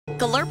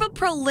Caulerpa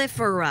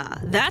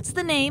Prolifera. That's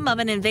the name of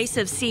an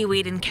invasive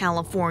seaweed in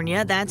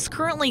California that's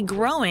currently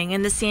growing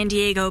in the San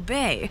Diego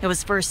Bay. It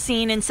was first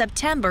seen in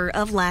September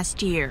of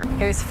last year.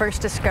 It was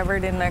first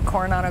discovered in the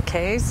Coronado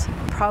Cays,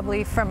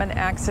 probably from an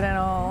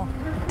accidental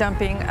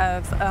dumping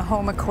of a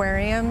home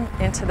aquarium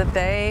into the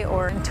bay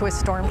or into a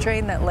storm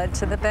drain that led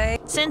to the bay.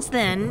 Since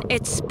then,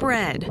 it's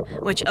spread,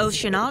 which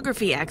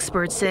oceanography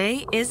experts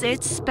say is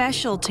its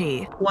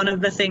specialty. One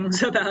of the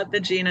things about the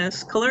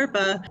genus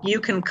Caulerpa, you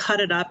can cut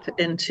it up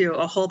into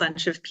a whole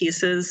bunch of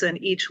pieces,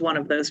 and each one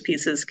of those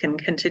pieces can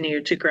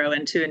continue to grow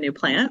into a new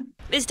plant.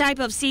 This type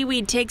of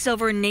seaweed takes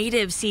over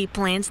native sea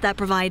plants that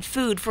provide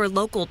food for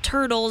local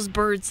turtles,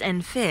 birds,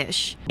 and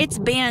fish. It's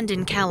banned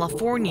in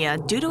California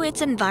due to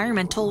its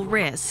environmental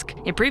risk.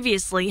 It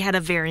previously had a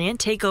variant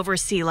take over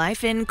sea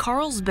life in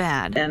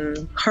Carlsbad.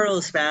 In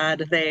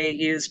Carlsbad, they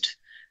used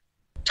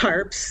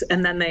tarps,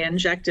 and then they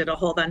injected a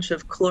whole bunch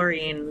of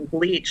chlorine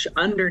bleach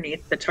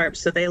underneath the tarps,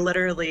 so they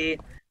literally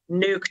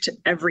nuked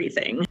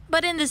everything.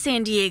 But in the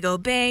San Diego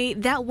Bay,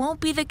 that won't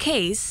be the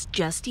case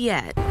just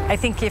yet. I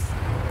think if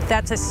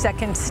that's a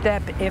second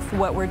step if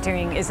what we're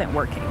doing isn't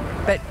working.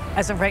 But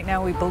as of right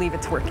now, we believe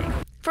it's working.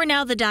 For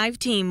now, the dive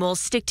team will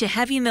stick to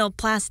heavy milled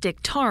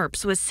plastic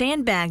tarps with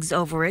sandbags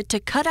over it to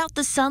cut out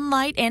the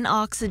sunlight and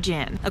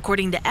oxygen.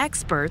 According to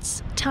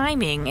experts,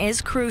 timing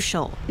is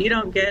crucial. You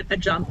don't get a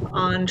jump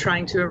on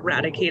trying to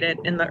eradicate it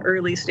in the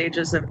early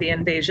stages of the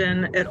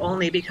invasion. It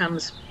only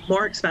becomes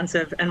more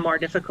expensive and more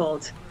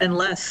difficult and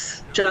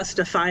less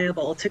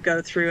justifiable to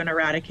go through an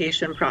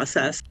eradication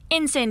process.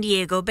 In San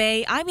Diego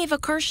Bay, I'm Eva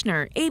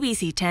Kirshner,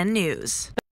 ABC 10 News.